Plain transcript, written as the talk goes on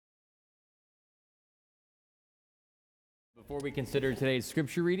Before we consider today's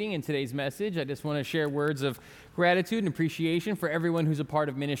scripture reading and today's message, I just want to share words of gratitude and appreciation for everyone who's a part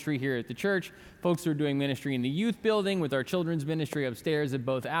of ministry here at the church. Folks who are doing ministry in the youth building with our children's ministry upstairs at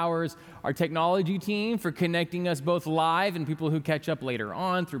both hours. Our technology team for connecting us both live and people who catch up later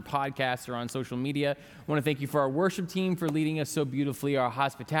on through podcasts or on social media. I want to thank you for our worship team for leading us so beautifully. Our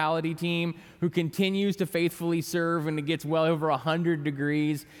hospitality team who continues to faithfully serve when it gets well over 100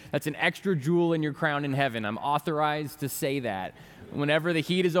 degrees. That's an extra jewel in your crown in heaven. I'm authorized to say that. Whenever the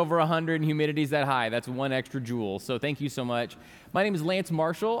heat is over 100 and humidity is that high, that's one extra jewel. So thank you so much. My name is Lance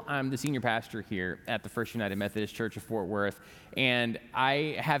Marshall. I'm the senior pastor here at the First United Methodist Church of Fort Worth. And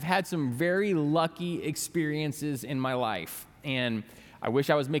I have had some very lucky experiences in my life. And I wish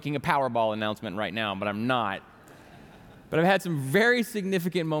I was making a Powerball announcement right now, but I'm not. But I've had some very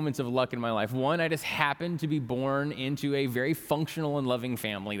significant moments of luck in my life. One, I just happened to be born into a very functional and loving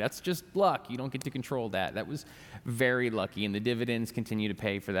family. That's just luck. You don't get to control that. That was very lucky, and the dividends continue to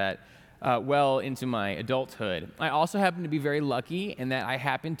pay for that well into my adulthood. I also happen to be very lucky in that I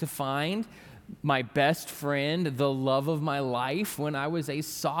happened to find my best friend, the love of my life, when I was a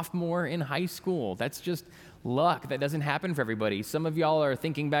sophomore in high school. That's just luck. That doesn't happen for everybody. Some of y'all are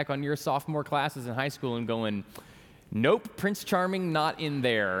thinking back on your sophomore classes in high school and going, nope, Prince Charming not in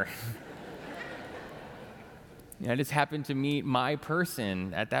there. I just happened to meet my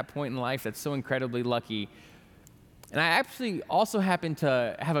person at that point in life that's so incredibly lucky. And I actually also happen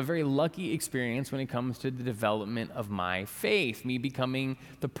to have a very lucky experience when it comes to the development of my faith, me becoming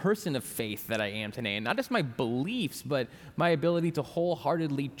the person of faith that I am today. And not just my beliefs, but my ability to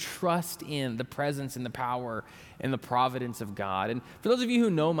wholeheartedly trust in the presence and the power and the providence of God. And for those of you who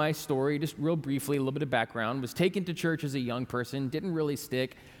know my story, just real briefly, a little bit of background, was taken to church as a young person, didn't really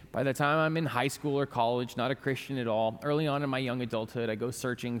stick. By the time I'm in high school or college, not a Christian at all. Early on in my young adulthood, I go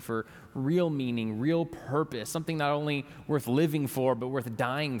searching for real meaning, real purpose, something not only worth living for, but worth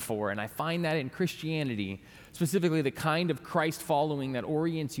dying for. And I find that in Christianity, specifically the kind of Christ following that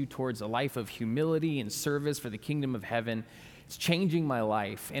orients you towards a life of humility and service for the kingdom of heaven. It's changing my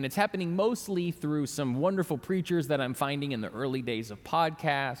life, and it's happening mostly through some wonderful preachers that I'm finding in the early days of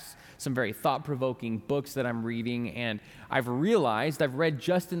podcasts, some very thought-provoking books that I'm reading, and I've realized I've read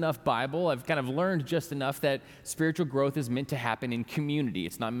just enough Bible, I've kind of learned just enough that spiritual growth is meant to happen in community.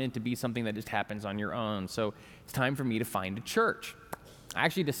 It's not meant to be something that just happens on your own, so it's time for me to find a church. I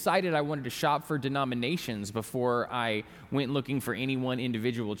actually decided I wanted to shop for denominations before I went looking for any one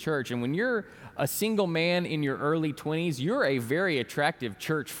individual church. And when you're a single man in your early 20s, you're a very attractive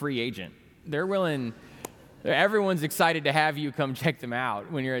church free agent. Everyone's excited to have you come check them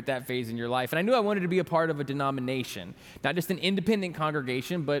out when you're at that phase in your life. And I knew I wanted to be a part of a denomination, not just an independent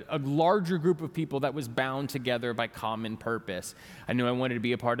congregation, but a larger group of people that was bound together by common purpose. I knew I wanted to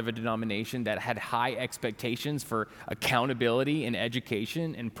be a part of a denomination that had high expectations for accountability and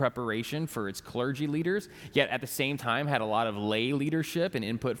education and preparation for its clergy leaders, yet at the same time had a lot of lay leadership and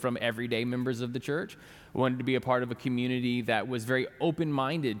input from everyday members of the church. I wanted to be a part of a community that was very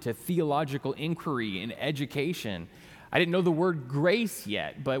open-minded to theological inquiry and education. I didn't know the word grace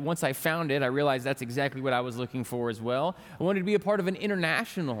yet, but once I found it, I realized that's exactly what I was looking for as well. I wanted to be a part of an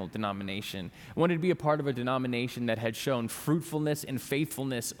international denomination. I wanted to be a part of a denomination that had shown fruitfulness and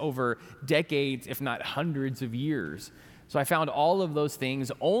faithfulness over decades, if not hundreds of years. So I found all of those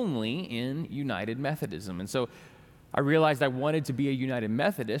things only in United Methodism. And so I realized I wanted to be a United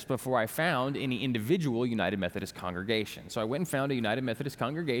Methodist before I found any individual United Methodist congregation. So I went and found a United Methodist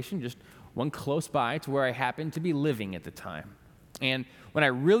congregation, just one close by to where I happened to be living at the time. And when I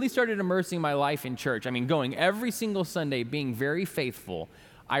really started immersing my life in church, going every single Sunday, being very faithful,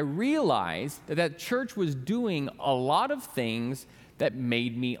 I realized that church was doing a lot of things that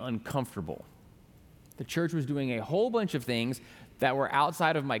made me uncomfortable. The church was doing a whole bunch of things that were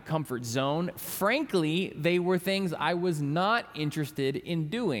outside of my comfort zone. Frankly, they were things I was not interested in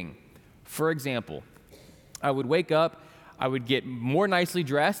doing. For example, I would wake up, I would get more nicely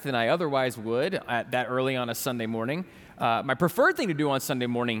dressed than I otherwise would that early on a Sunday morning. My preferred thing to do on Sunday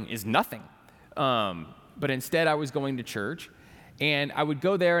morning is nothing. But instead, I was going to church, and I would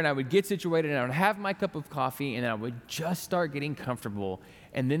go there, and I would get situated, and I would have my cup of coffee, and I would just start getting comfortable,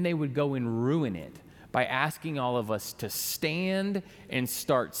 and then they would go and ruin it by asking all of us to stand and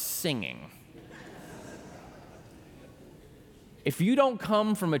start singing. If you don't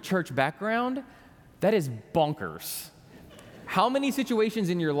come from a church background, that is bonkers. How many situations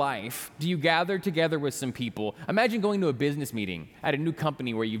in your life do you gather together with some people? Imagine going to a business meeting at a new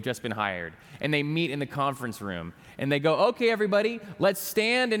company where you've just been hired, and they meet in the conference room, and they go, okay, everybody, let's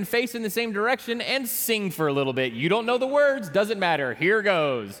stand and face in the same direction and sing for a little bit. You don't know the words, doesn't matter, here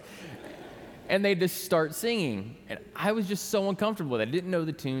goes. and they just start singing. And I was just so uncomfortable with it. I didn't know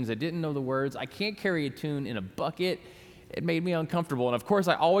the tunes. I didn't know the words. I can't carry a tune in a bucket. It made me uncomfortable. And of course,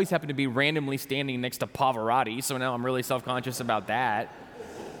 I always happen to be randomly standing next to Pavarotti, so now I'm really self-conscious about that.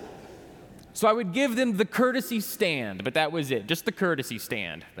 So I would give them the courtesy stand, but that was it, just the courtesy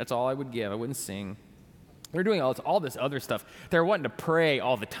stand. That's all I would give. I wouldn't sing. They were doing all this other stuff. They were wanting to pray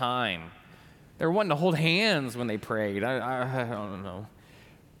all the time. They were wanting to hold hands when they prayed. I don't know.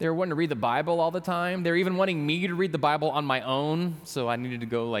 They were wanting to read the Bible all the time. They were even wanting me to read the Bible on my own, so I needed to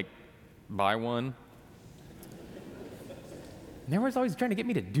go, buy one. And they were always trying to get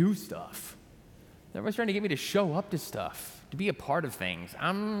me to do stuff. They were always trying to get me to show up to stuff, to be a part of things.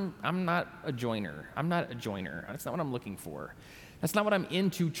 I'm not a joiner. I'm not a joiner. That's not what I'm looking for. That's not what I'm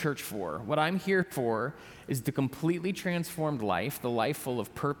into church for. What I'm here for is the completely transformed life, the life full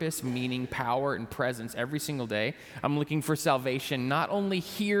of purpose, meaning, power, and presence every single day. I'm looking for salvation not only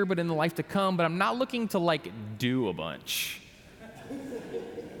here, but in the life to come, but I'm not looking to, do a bunch.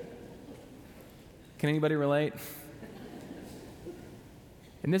 Can anybody relate?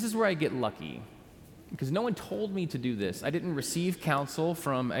 And this is where I get lucky, because no one told me to do this. I didn't receive counsel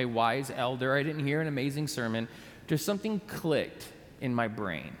from a wise elder. I didn't hear an amazing sermon. Just something clicked in my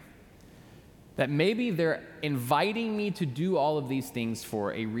brain that maybe they're inviting me to do all of these things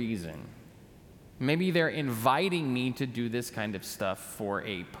for a reason. Maybe they're inviting me to do this kind of stuff for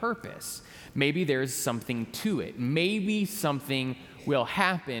a purpose. Maybe there's something to it. Maybe something will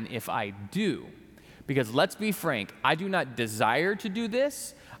happen if I do. Because let's be frank, I do not desire to do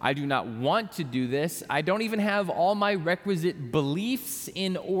this. I do not want to do this. I don't even have all my requisite beliefs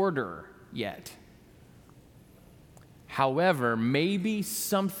in order yet. However, maybe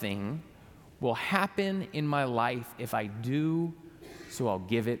something will happen in my life if I do, so I'll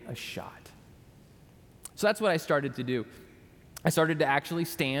give it a shot. So that's what I started to do. I started to actually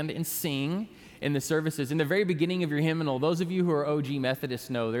stand and sing in the services. In the very beginning of your hymnal, those of you who are OG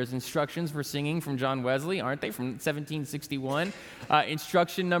Methodists know there's instructions for singing from John Wesley, aren't they, from 1761?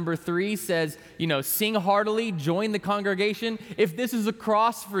 Instruction number 3 says, sing heartily, join the congregation. If this is a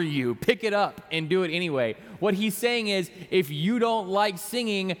cross for you, pick it up and do it anyway. What he's saying is, if you don't like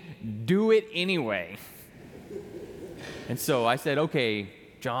singing, do it anyway. And so I said, okay,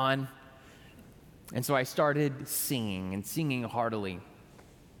 John. And so I started singing and singing heartily.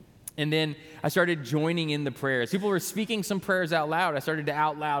 And then I started joining in the prayers. People were speaking some prayers out loud. I started to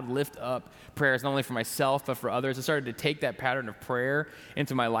out loud lift up prayers, not only for myself, but for others. I started to take that pattern of prayer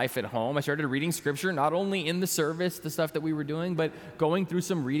into my life at home. I started reading scripture, not only in the service, the stuff that we were doing, but going through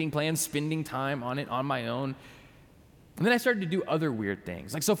some reading plans, spending time on it on my own. And then I started to do other weird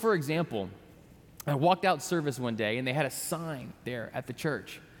things. So for example, I walked out service one day, and they had a sign there at the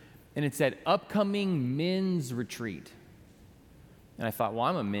church. And it said, upcoming men's retreat. And I thought, well,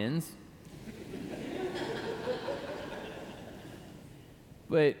 I'm a men's.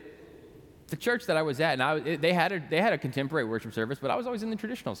 But the church that I was at, and they had a contemporary worship service, but I was always in the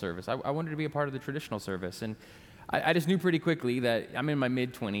traditional service. I wanted to be a part of the traditional service. And I just knew pretty quickly that I'm in my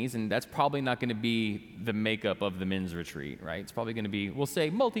mid-20s, and that's probably not going to be the makeup of the men's retreat, right? It's probably going to be, we'll say,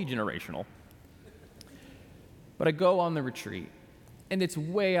 multi-generational. But I go on the retreat, and it's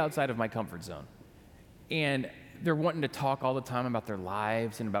way outside of my comfort zone. And they're wanting to talk all the time about their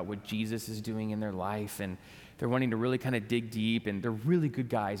lives and about what Jesus is doing in their life, and they're wanting to really kind of dig deep, and they're really good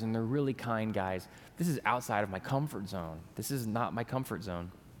guys, and they're really kind guys. This is outside of my comfort zone. This is not my comfort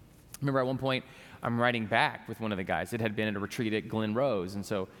zone. Remember at one point, I'm riding back with one of the guys that had been at a retreat at Glen Rose, and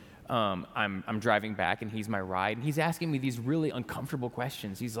so I'm driving back, and he's my ride, and he's asking me these really uncomfortable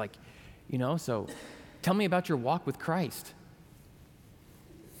questions. He's like, so tell me about your walk with Christ.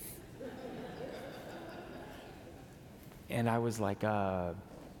 And I was like,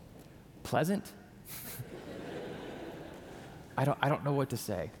 pleasant? I don't know what to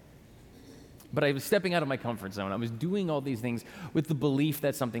say. But I was stepping out of my comfort zone. I was doing all these things with the belief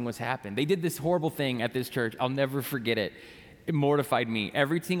that something was happening. They did this horrible thing at this church. I'll never forget it. It mortified me.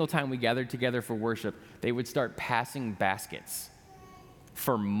 Every single time we gathered together for worship, they would start passing baskets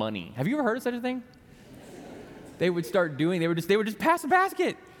for money. Have you ever heard of such a thing? They would just pass a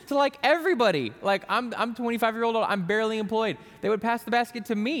basket to everybody. I'm 25-year-old, I'm barely employed. They would pass the basket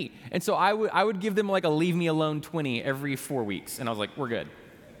to me. And so I would give them a leave me alone 20 every 4 weeks. And I was like, we're good.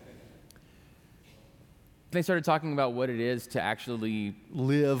 They started talking about what it is to actually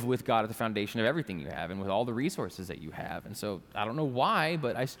live with God at the foundation of everything you have and with all the resources that you have. And so I don't know why,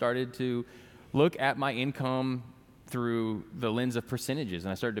 but I started to look at my income through the lens of percentages,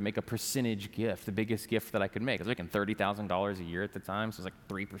 and I started to make a percentage gift, the biggest gift that I could make. I was making $30,000 a year at the time, so it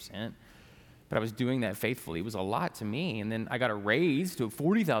was 3%. But I was doing that faithfully. It was a lot to me. And then I got a raise to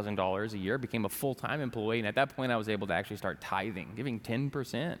 $40,000 a year, became a full-time employee. And at that point, I was able to actually start tithing, giving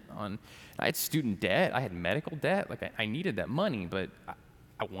 10% on. I had student debt. I had medical debt. Like I needed that money, but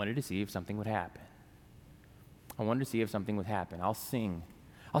I wanted to see if something would happen. I wanted to see if something would happen. I'll sing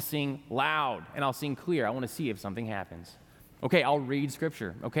loud and I'll sing clear. I want to see if something happens. Okay, I'll read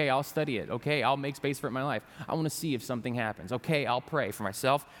scripture. Okay, I'll study it. Okay, I'll make space for it in my life. I want to see if something happens. Okay, I'll pray for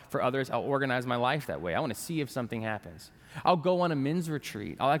myself, for others. I'll organize my life that way. I want to see if something happens. I'll go on a men's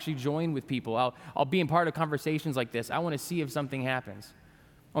retreat. I'll actually join with people. I'll be in part of conversations like this. I want to see if something happens.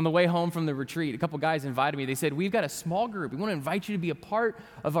 On the way home from the retreat, a couple guys invited me. They said, we've got a small group. We want to invite you to be a part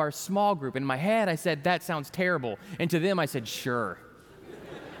of our small group. In my head, I said, that sounds terrible. And to them, I said, sure.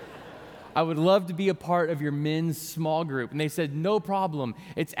 I would love to be a part of your men's small group. And they said, no problem.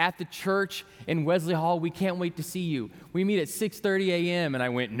 It's at the church in Wesley Hall. We can't wait to see you. We meet at 6:30 a.m. And I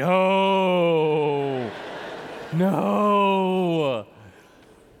went, no.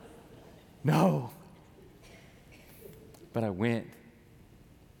 But I went.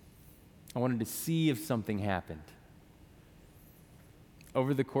 I wanted to see if something happened.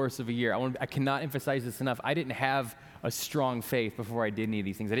 Over the course of a year, I cannot emphasize this enough. I didn't have a strong faith before I did any of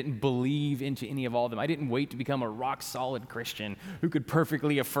these things. I didn't believe into any of all of them. I didn't wait to become a rock-solid Christian who could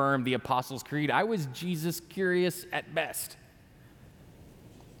perfectly affirm the Apostles' Creed. I was Jesus curious at best.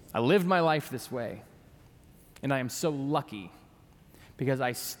 I lived my life this way, and I am so lucky because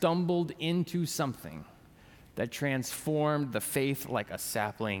I stumbled into something that transformed the faith like a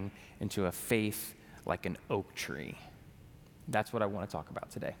sapling into a faith like an oak tree. That's what I want to talk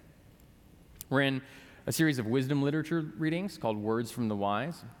about today. We're in a series of wisdom literature readings called Words from the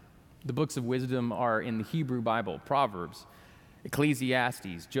Wise. The books of wisdom are in the Hebrew Bible: Proverbs,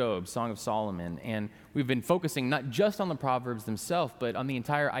 Ecclesiastes, Job, Song of Solomon. And we've been focusing not just on the Proverbs themselves, but on the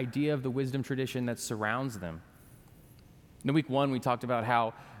entire idea of the wisdom tradition that surrounds them. In week 1, we talked about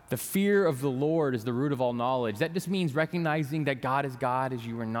how the fear of the Lord is the root of all knowledge. That just means recognizing that God is God as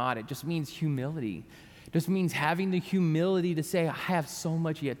you are not. It just means humility. It just means having the humility to say, I have so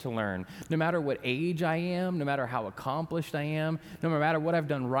much yet to learn. No matter what age I am, no matter how accomplished I am, no matter what I've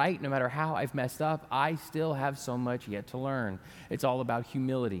done right, no matter how I've messed up, I still have so much yet to learn. It's all about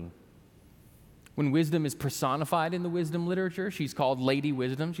humility. When wisdom is personified in the wisdom literature, she's called Lady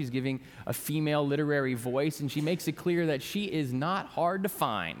Wisdom. She's giving a female literary voice, and she makes it clear that she is not hard to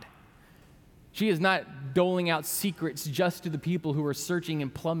find. She is not doling out secrets just to the people who are searching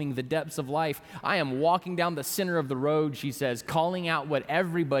and plumbing the depths of life. I am walking down the center of the road, she says, calling out what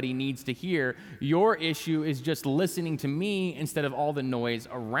everybody needs to hear. Your issue is just listening to me instead of all the noise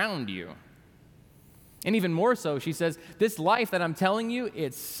around you. And even more so, she says, this life that I'm telling you,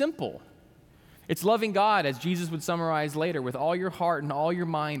 it's simple. It's loving God, as Jesus would summarize later, with all your heart and all your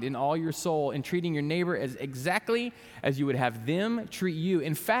mind and all your soul, and treating your neighbor as exactly as you would have them treat you.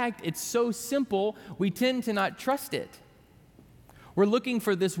 In fact, it's so simple, we tend to not trust it. We're looking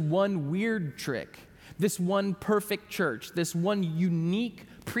for this one weird trick, this one perfect church, this one unique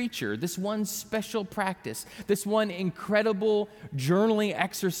preacher, this one special practice, this one incredible journaling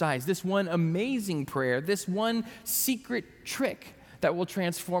exercise, this one amazing prayer, this one secret trick that will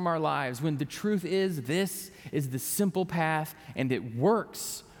transform our lives, when the truth is, this is the simple path and it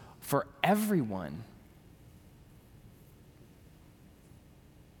works for everyone.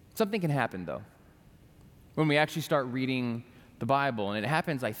 Something can happen, though, when we actually start reading the Bible. And it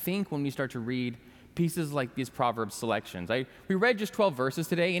happens, I think, when we start to read pieces like these Proverbs selections. We read just 12 verses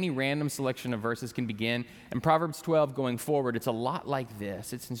today. Any random selection of verses can begin. And Proverbs 12 going forward, it's a lot like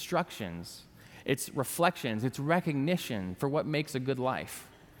this. It's instructions. It's reflections, it's recognition for what makes a good life.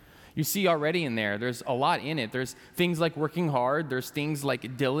 You see already in there's a lot in it. There's things like working hard, there's things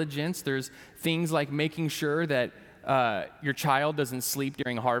like diligence, there's things like making sure that your child doesn't sleep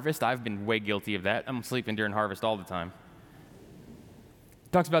during harvest. I've been way guilty of that. I'm sleeping during harvest all the time.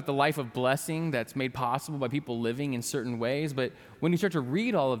 It talks about the life of blessing that's made possible by people living in certain ways, but when you start to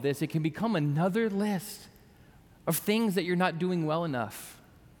read all of this, it can become another list of things that you're not doing well enough.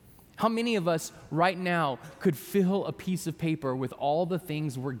 How many of us right now could fill a piece of paper with all the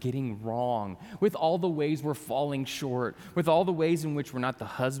things we're getting wrong, with all the ways we're falling short, with all the ways in which we're not the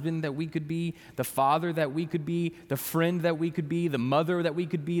husband that we could be, the father that we could be, the friend that we could be, the mother that we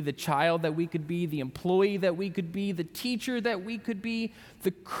could be, the child that we could be, the employee that we could be, the teacher that we could be, the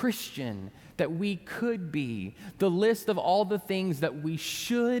Christian that we could be. The list of all the things that we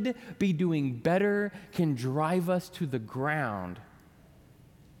should be doing better can drive us to the ground.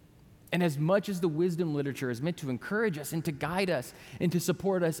 And as much as the wisdom literature is meant to encourage us and to guide us and to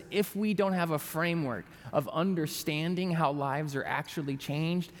support us, if we don't have a framework of understanding how lives are actually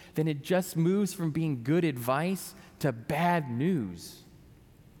changed, then it just moves from being good advice to bad news.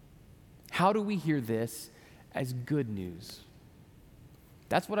 How do we hear this as good news?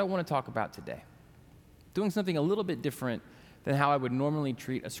 That's what I want to talk about today. Doing something a little bit different than how I would normally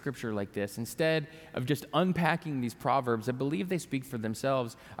treat a scripture like this. Instead of just unpacking these proverbs, I believe they speak for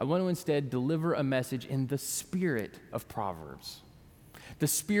themselves. I want to instead deliver a message in the spirit of Proverbs. The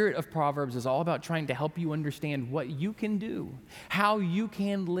spirit of Proverbs is all about trying to help you understand what you can do, how you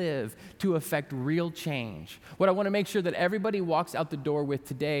can live to affect real change. What I want to make sure that everybody walks out the door with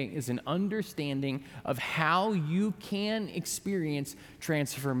today is an understanding of how you can experience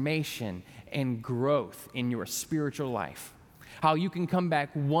transformation and growth in your spiritual life. How you can come back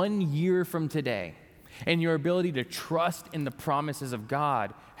 1 year from today and your ability to trust in the promises of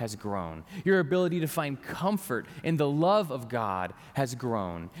God has grown. Your ability to find comfort in the love of God has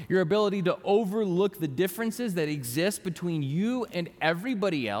grown. Your ability to overlook the differences that exist between you and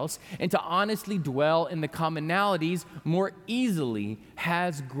everybody else and to honestly dwell in the commonalities more easily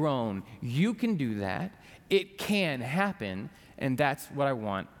has grown. You can do that. It can happen, and that's what I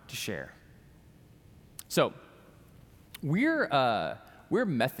want to share. So, we're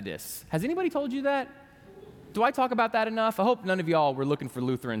Methodists. Has anybody told you that? Do I talk about that enough? I hope none of y'all were looking for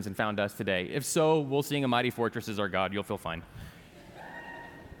Lutherans and found us today. If so, we'll sing A Mighty Fortress Is Our God. You'll feel fine.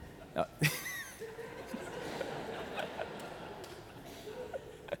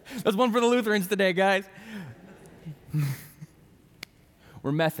 That's one for the Lutherans today, guys.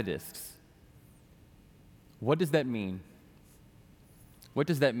 We're Methodists. What does that mean? What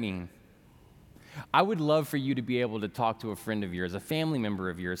does that mean? I would love for you to be able to talk to a friend of yours, a family member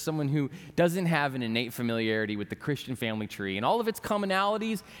of yours, someone who doesn't have an innate familiarity with the Christian family tree and all of its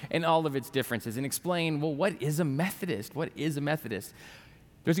commonalities and all of its differences, and explain, well, what is a Methodist? What is a Methodist?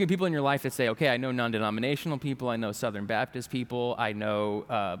 There's going to be people in your life that say, okay, I know non-denominational people, I know Southern Baptist people, I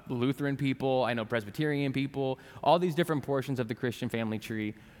know Lutheran people, I know Presbyterian people, all these different portions of the Christian family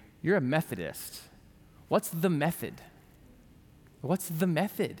tree. You're a Methodist. What's the method? What's the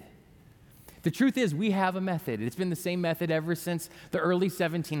method? The truth is, we have a method. It's been the same method ever since the early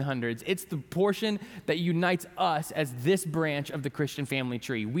 1700s. It's the portion that unites us as this branch of the Christian family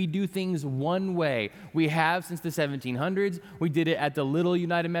tree. We do things one way. We have since the 1700s. We did it at the Little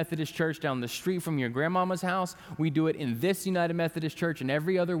United Methodist Church down the street from your grandmama's house. We do it in this United Methodist Church and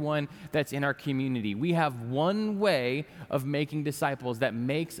every other one that's in our community. We have one way of making disciples that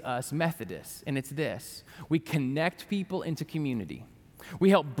makes us Methodists, and it's this. We connect people into community.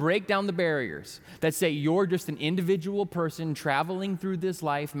 We help break down the barriers that say you're just an individual person traveling through this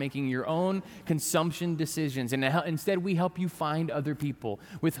life, making your own consumption decisions. And instead, we help you find other people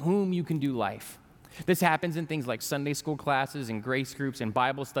with whom you can do life. This happens in things like Sunday school classes and grace groups and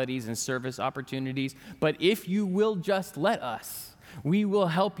Bible studies and service opportunities. But if you will just let us, we will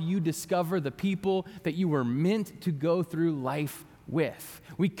help you discover the people that you were meant to go through life with.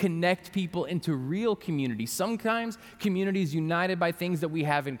 We connect people into real community. Sometimes communities united by things that we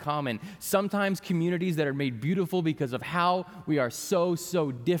have in common. Sometimes communities that are made beautiful because of how we are so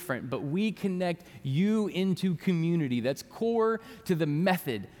different. But we connect you into community. That's core to the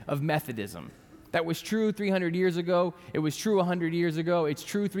method of Methodism. That was true 300 years ago. It was true 100 years ago. It's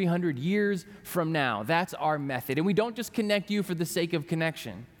true 300 years from now. That's our method. And we don't just connect you for the sake of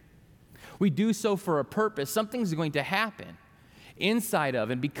connection. We do so for a purpose. Something's going to happen inside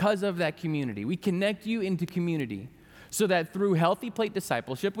of and because of that community. We connect you into community so that through Healthy Plate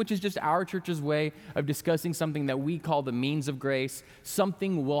Discipleship, which is just our church's way of discussing something that we call the means of grace,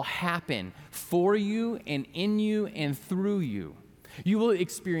 something will happen for you and in you and through you. You will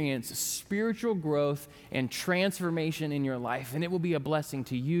experience spiritual growth and transformation in your life, and it will be a blessing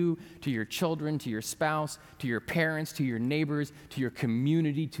to you, to your children, to your spouse, to your parents, to your neighbors, to your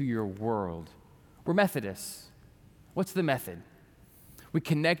community, to your world. We're Methodists. What's the method? We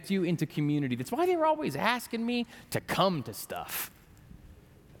connect you into community. That's why they were always asking me to come to stuff,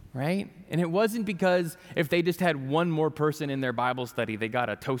 right? And it wasn't because if they just had one more person in their Bible study, they got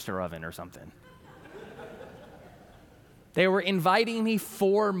a toaster oven or something. They were inviting me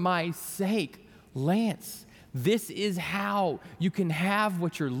for my sake. Lance, this is how you can have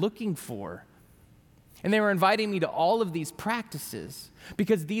what you're looking for. And they were inviting me to all of these practices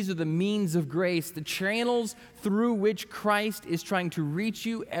because these are the means of grace, the channels through which Christ is trying to reach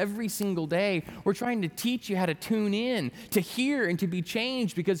you every single day. We're trying to teach you how to tune in, to hear, and to be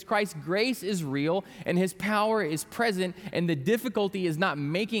changed because Christ's grace is real and his power is present, and the difficulty is not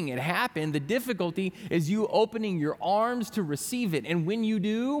making it happen. The difficulty is you opening your arms to receive it. And when you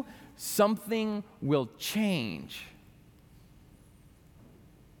do, something will change.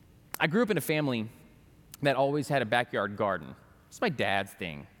 I grew up in a family that always had a backyard garden. It's my dad's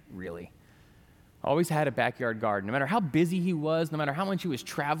thing, really. Always had a backyard garden. No matter how busy he was, no matter how much he was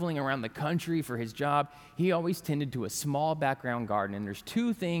traveling around the country for his job, he always tended to a small background garden. And there's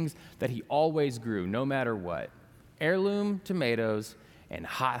two things that he always grew, no matter what: heirloom tomatoes and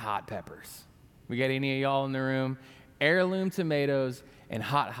hot peppers. We got any of y'all in the room? Heirloom tomatoes and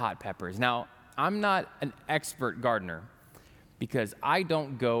hot peppers. Now, I'm not an expert gardener because I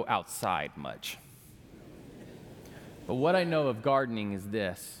don't go outside much. But what I know of gardening is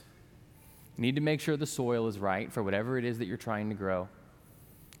this: you need to make sure the soil is right for whatever it is that you're trying to grow.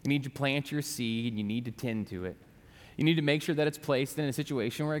 You need to plant your seed, you need to tend to it. You need to make sure that it's placed in a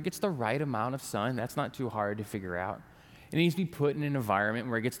situation where it gets the right amount of sun. That's not too hard to figure out. It needs to be put in an environment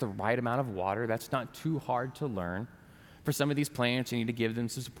where it gets the right amount of water. That's not too hard to learn. For some of these plants, you need to give them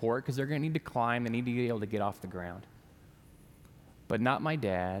some support because they're going to need to climb. They need to be able to get off the ground. But not my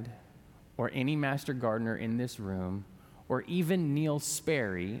dad or any master gardener in this room, or even Neil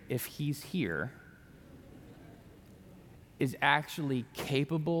Sperry, if he's here, is actually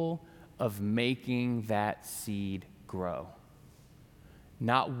capable of making that seed grow.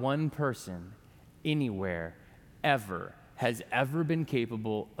 Not one person anywhere ever has ever been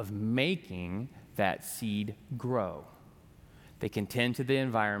capable of making that seed grow. They can tend to the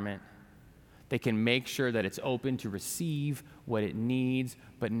environment. They can make sure that it's open to receive what it needs,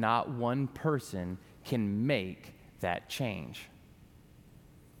 but not one person can make that change.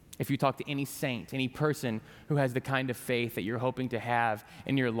 If you talk to any saint, any person who has the kind of faith that you're hoping to have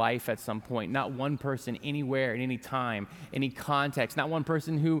in your life at some point, not one person anywhere, at any time, any context, not one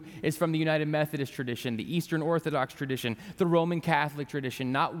person who is from the United Methodist tradition, the Eastern Orthodox tradition, the Roman Catholic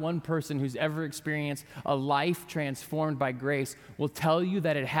tradition, not one person who's ever experienced a life transformed by grace will tell you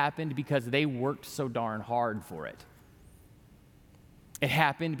that it happened because they worked so darn hard for it. It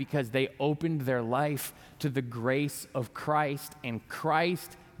happened because they opened their life to the grace of Christ, and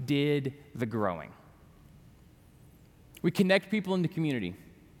Christ did the growing. We connect people into community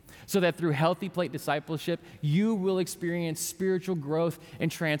so that through Healthy Plate discipleship, you will experience spiritual growth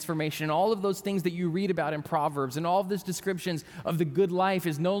and transformation. And all of those things that you read about in Proverbs and all of these descriptions of the good life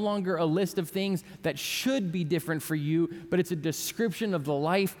is no longer a list of things that should be different for you, but it's a description of the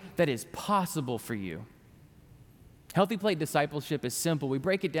life that is possible for you. Healthy Plate discipleship is simple. We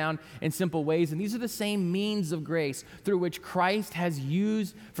break it down in simple ways, and these are the same means of grace through which Christ has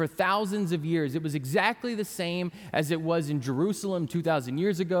used for thousands of years. It was exactly the same as it was in Jerusalem 2,000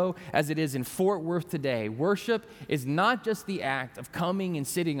 years ago, as it is in Fort Worth today. Worship is not just the act of coming and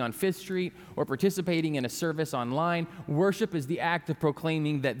sitting on Fifth Street or participating in a service online. Worship is the act of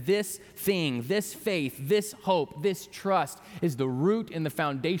proclaiming that this thing, this faith, this hope, this trust is the root and the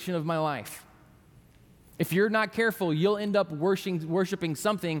foundation of my life. If you're not careful, you'll end up worshiping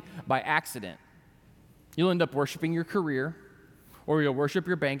something by accident. You'll end up worshiping your career, or you'll worship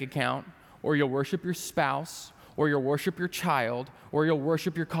your bank account, or you'll worship your spouse, or you'll worship your child, or you'll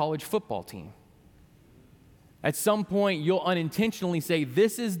worship your college football team. At some point, you'll unintentionally say,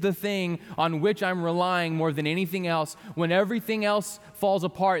 this is the thing on which I'm relying more than anything else. When everything else falls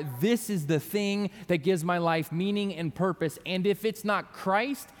apart, this is the thing that gives my life meaning and purpose. And if it's not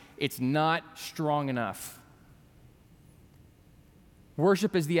Christ, it's not strong enough.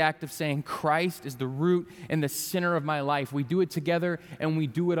 Worship is the act of saying Christ is the root and the center of my life. We do it together and we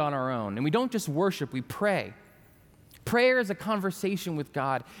do it on our own. And we don't just worship, we pray. Prayer is a conversation with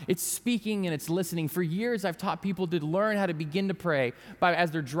God. It's speaking and it's listening. For years, I've taught people to learn how to begin to pray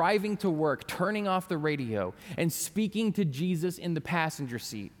as they're driving to work, turning off the radio and speaking to Jesus in the passenger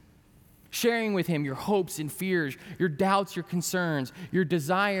seat. Sharing with him your hopes and fears, your doubts, your concerns, your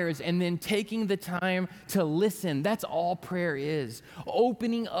desires, and then taking the time to listen. That's all prayer is.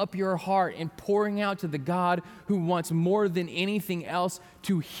 Opening up your heart and pouring out to the God who wants more than anything else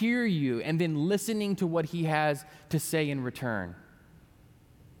to hear you, and then listening to what he has to say in return.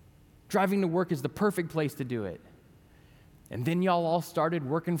 Driving to work is the perfect place to do it. And then y'all all started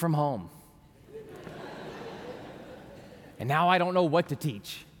working from home. And now I don't know what to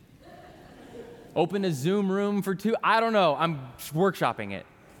teach. Open a Zoom room for 2. I don't know. I'm workshopping it.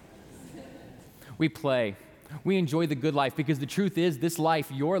 We play. We enjoy the good life because the truth is this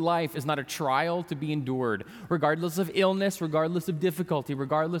life, your life, is not a trial to be endured. Regardless of illness, regardless of difficulty,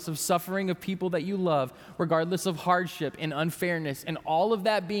 regardless of suffering of people that you love, regardless of hardship and unfairness, and all of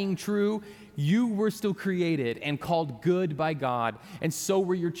that being true, you were still created and called good by God. And so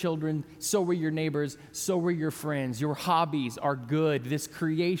were your children, so were your neighbors, so were your friends. Your hobbies are good. This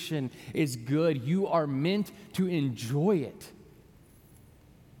creation is good. You are meant to enjoy it.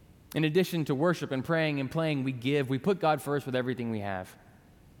 In addition to worship and praying and playing, we give. We put God first with everything we have.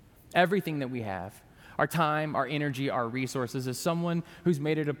 Everything that we have. Our time, our energy, our resources. As someone who's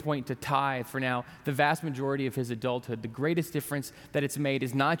made it a point to tithe for now the vast majority of his adulthood, the greatest difference that it's made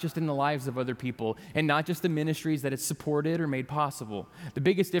is not just in the lives of other people and not just the ministries that it's supported or made possible. The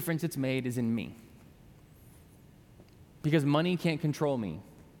biggest difference it's made is in me. Because money can't control me.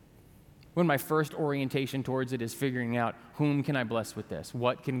 When my first orientation towards it is figuring out, whom can I bless with this?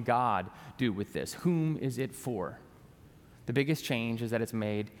 What can God do with this? Whom is it for? The biggest change is that it's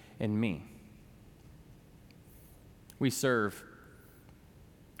made in me. We serve.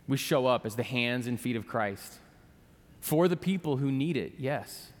 We show up as the hands and feet of Christ. For the people who need it,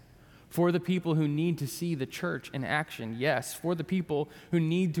 yes. For the people who need to see the church in action, yes. For the people who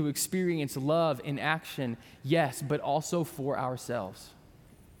need to experience love in action, yes. But also for ourselves.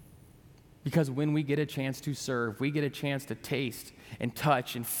 Because when we get a chance to serve, we get a chance to taste and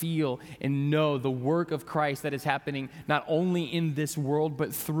touch and feel and know the work of Christ that is happening not only in this world,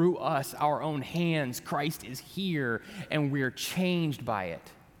 but through us, our own hands. Christ is here, and we are changed by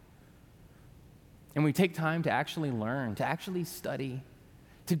it. And we take time to actually learn, to actually study,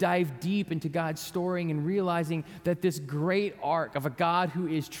 to dive deep into God's story and realizing that this great arc of a God who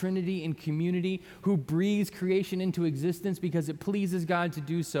is Trinity in community, who breathes creation into existence because it pleases God to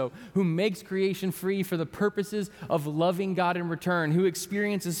do so, who makes creation free for the purposes of loving God in return, who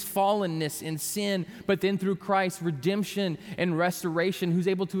experiences fallenness in sin, but then through Christ, redemption and restoration, who's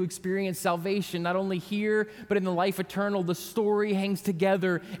able to experience salvation not only here, but in the life eternal. The story hangs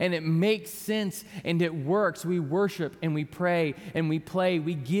together and it makes sense and it works. We worship and we pray and we play.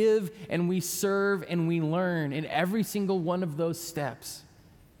 We give and we serve and we learn. And every single one of those steps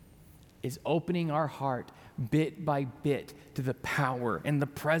is opening our heart bit by bit to the power and the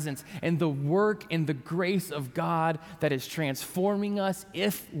presence and the work and the grace of God that is transforming us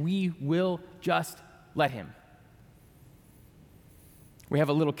if we will just let Him. We have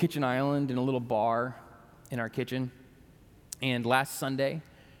a little kitchen island and a little bar in our kitchen. And last Sunday,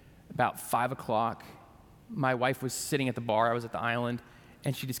 about 5 o'clock, my wife was sitting at the bar. I was at the island.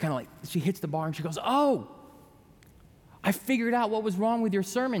 And she just kind of she hits the bar and she goes, "Oh, I figured out what was wrong with your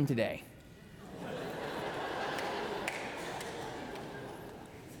sermon today."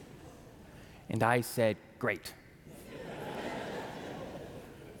 And I said, "Great."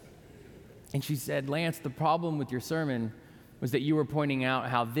 And she said, "Lance, the problem with your sermon was that you were pointing out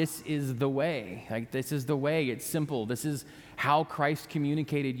how this is the way. This is the way. It's simple. This is how Christ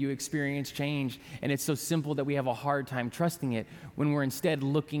communicated you experience change. And it's so simple that we have a hard time trusting it when we're instead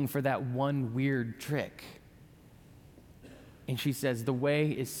looking for that one weird trick." And she says, the way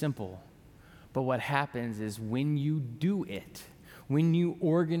is simple. But what happens is when you do it, when you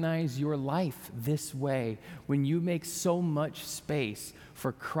organize your life this way, when you make so much space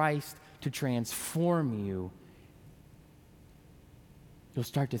for Christ to transform you, you'll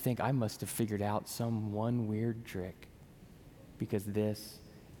start to think, I must have figured out some one weird trick because this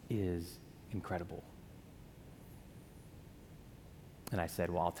is incredible. And I said,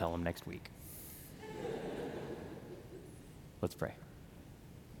 well, I'll tell him next week. Let's pray.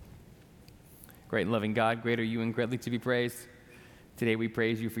 Great and loving God, great are you and greatly to be praised. Today we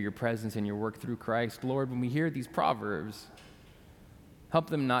praise you for your presence and your work through Christ. Lord, when we hear these proverbs, help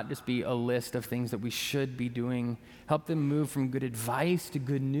them not just be a list of things that we should be doing. Help them move from good advice to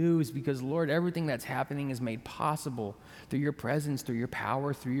good news because, Lord, everything that's happening is made possible through your presence, through your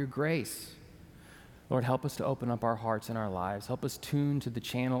power, through your grace. Lord, help us to open up our hearts and our lives. Help us tune to the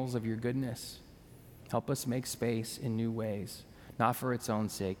channels of your goodness. Help us make space in new ways, not for its own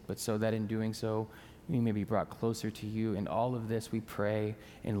sake, but so that in doing so, we may be brought closer to you. And all of this we pray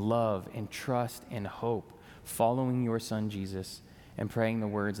in love and trust and hope, following your Son, Jesus, and praying the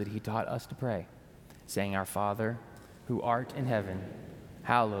words that he taught us to pray, saying, Our Father, who art in heaven,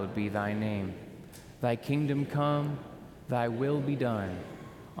 hallowed be thy name. Thy kingdom come, thy will be done,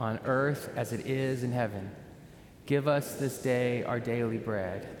 on earth as it is in heaven. Give us this day our daily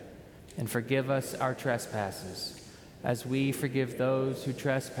bread, and forgive us our trespasses, as we forgive those who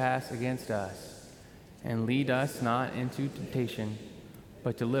trespass against us. And lead us not into temptation,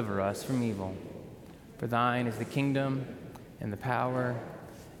 but deliver us from evil. For thine is the kingdom, and the power,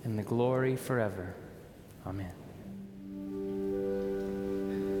 and the glory forever. Amen.